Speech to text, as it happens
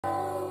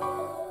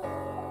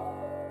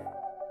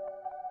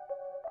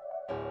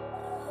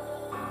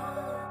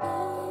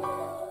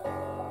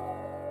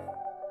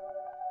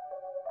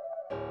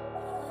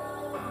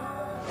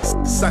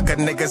Sucker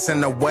niggas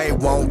in the way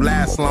won't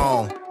last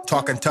long.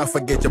 Talking tough or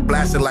get you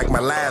blasted like my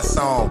last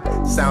song.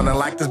 Sounding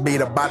like this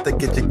beat about to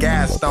get you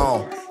gassed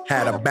on.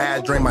 Had a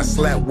bad dream, I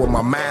slept with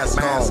my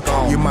mask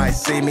on. You might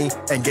see me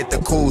and get the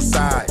cool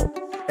side,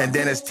 and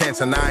then it's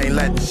tense and I ain't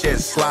letting shit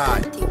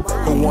slide.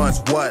 Who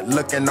wants what?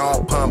 Looking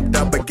all pumped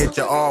up and get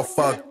you all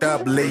fucked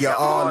up, leave you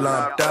all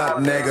lumped up,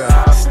 nigga.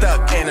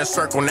 Stuck in a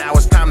circle, now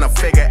it's time to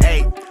figure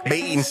eight. Be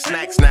eating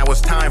snacks, now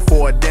it's time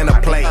for a dinner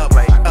plate.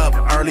 Up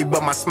early,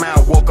 but my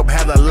smile woke up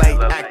hella late.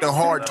 Acting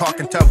hard,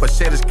 talking tough, but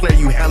shit is clear,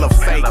 you hella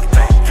fake.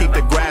 Keep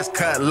the grass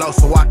cut low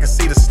so I can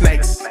see the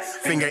snakes.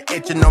 Finger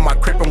itching on my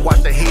crib and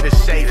watch the heater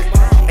shake.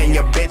 And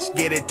your bitch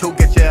get it too,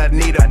 get your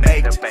Anita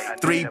baked.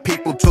 3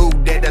 people, 2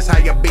 dead, that's how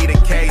you beat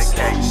a case.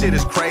 Shit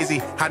is crazy,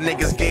 how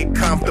niggas get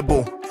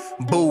comfortable.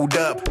 Booed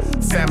up,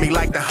 family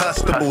like the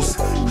Hustables.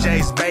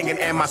 Jay's banging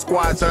and my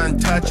squad's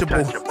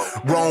untouchable.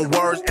 Wrong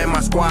words and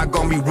my squad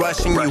gon' be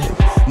rushing you.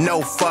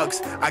 No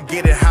fucks, I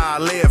get it how I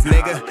live,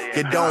 nigga.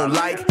 You don't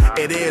like,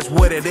 it is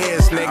what it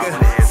is, nigga.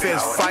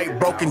 Fist fight,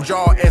 broken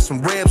jaw and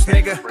some ribs,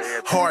 nigga.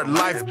 Hard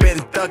life, been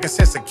thuggin'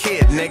 since a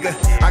kid, nigga.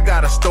 I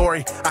got a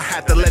story, I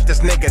had to let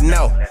this nigga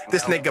know.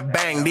 This nigga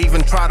banged,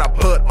 even try to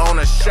put on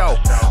a show.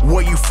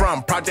 Where you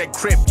from? Project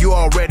Crip, you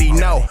already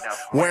know.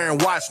 Wearing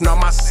watch, now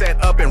my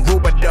set up in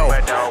Rubado.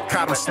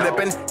 Caught him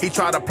slipping, he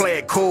tried to play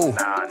it cool.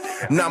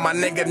 Nah, my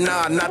nigga,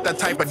 nah, not that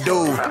type of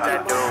dude.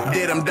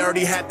 Did him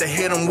dirty, had to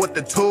hit him with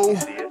the tool.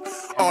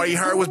 All he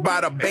heard was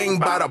bada bing,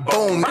 bada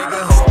boom,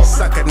 nigga.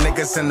 Sucker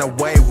niggas in the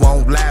way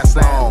won't last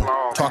long.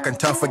 Talking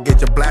tough or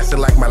get you blasted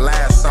like my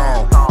last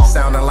song.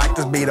 Sounding like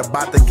this beat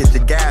about to get you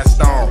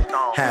gassed on.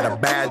 Had a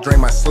bad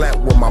dream, I slept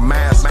with my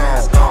mask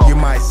on. You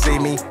might see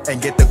me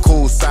and get the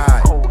cool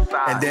side,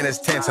 and then it's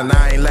tense and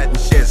I ain't letting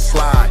shit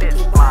slide.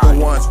 Who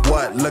wants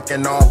what?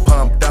 Looking all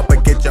pumped up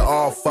and get you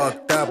all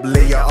fucked up,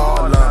 leave you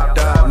all lumped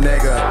up,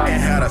 nigga.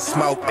 Inhale the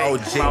smoke,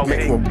 OG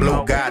mixed with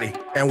Blue Gotti.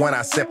 And when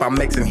I sip, I'm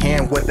mixing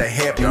him with the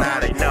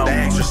hypnotic. The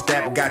extra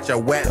step got you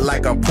wet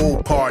like a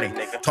pool party.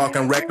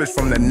 Talking reckless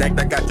from the neck,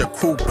 that got your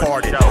crew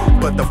parted.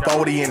 Put the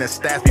 40 in the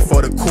stats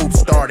before the coupe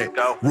started.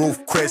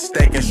 Roof Chris,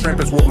 steak and shrimp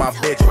is what my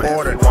bitch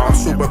ordered. I'm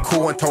super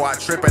cool until I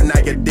trip and now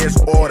you're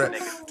disordered.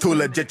 Too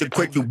legit, you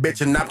quick, you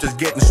bitch, and I'm just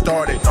getting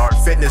started.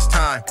 Fitness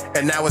time,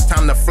 and now it's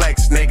time to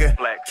flex, nigga.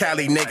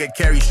 Cali nigga,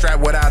 carry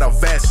strap without a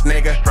vest,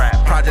 nigga.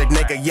 Project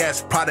nigga,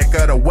 yes, product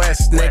of the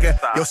West, nigga.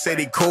 Your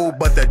city cool,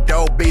 but the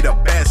dough be the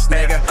best,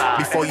 nigga.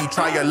 Before you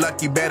try your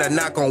luck, you better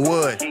knock on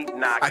wood.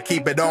 I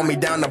keep it on me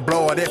down to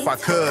blow it if I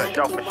could.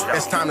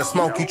 It's time to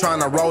smoke, you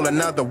tryna roll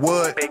another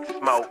wood.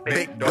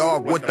 Big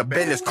dog with the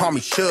business, call me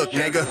Shook,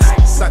 nigga.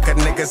 Sucker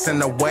niggas in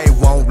the way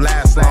won't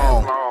last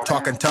long.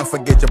 Talking tough or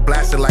get you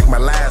blasted like my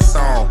last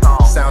song.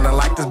 Sounding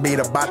like this beat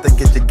about to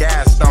get you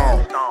gassed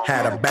on.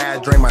 Had a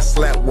bad dream, I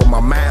slept with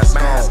my mask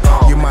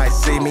on. You might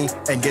see me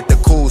and get the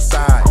cool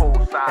side,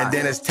 and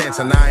then it's tense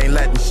and I ain't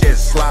letting shit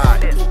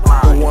slide.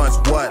 Who wants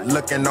what?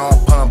 Looking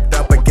all pumped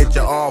up and get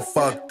you all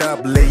fucked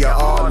up, leave you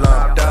all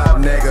lumped up,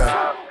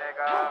 nigga.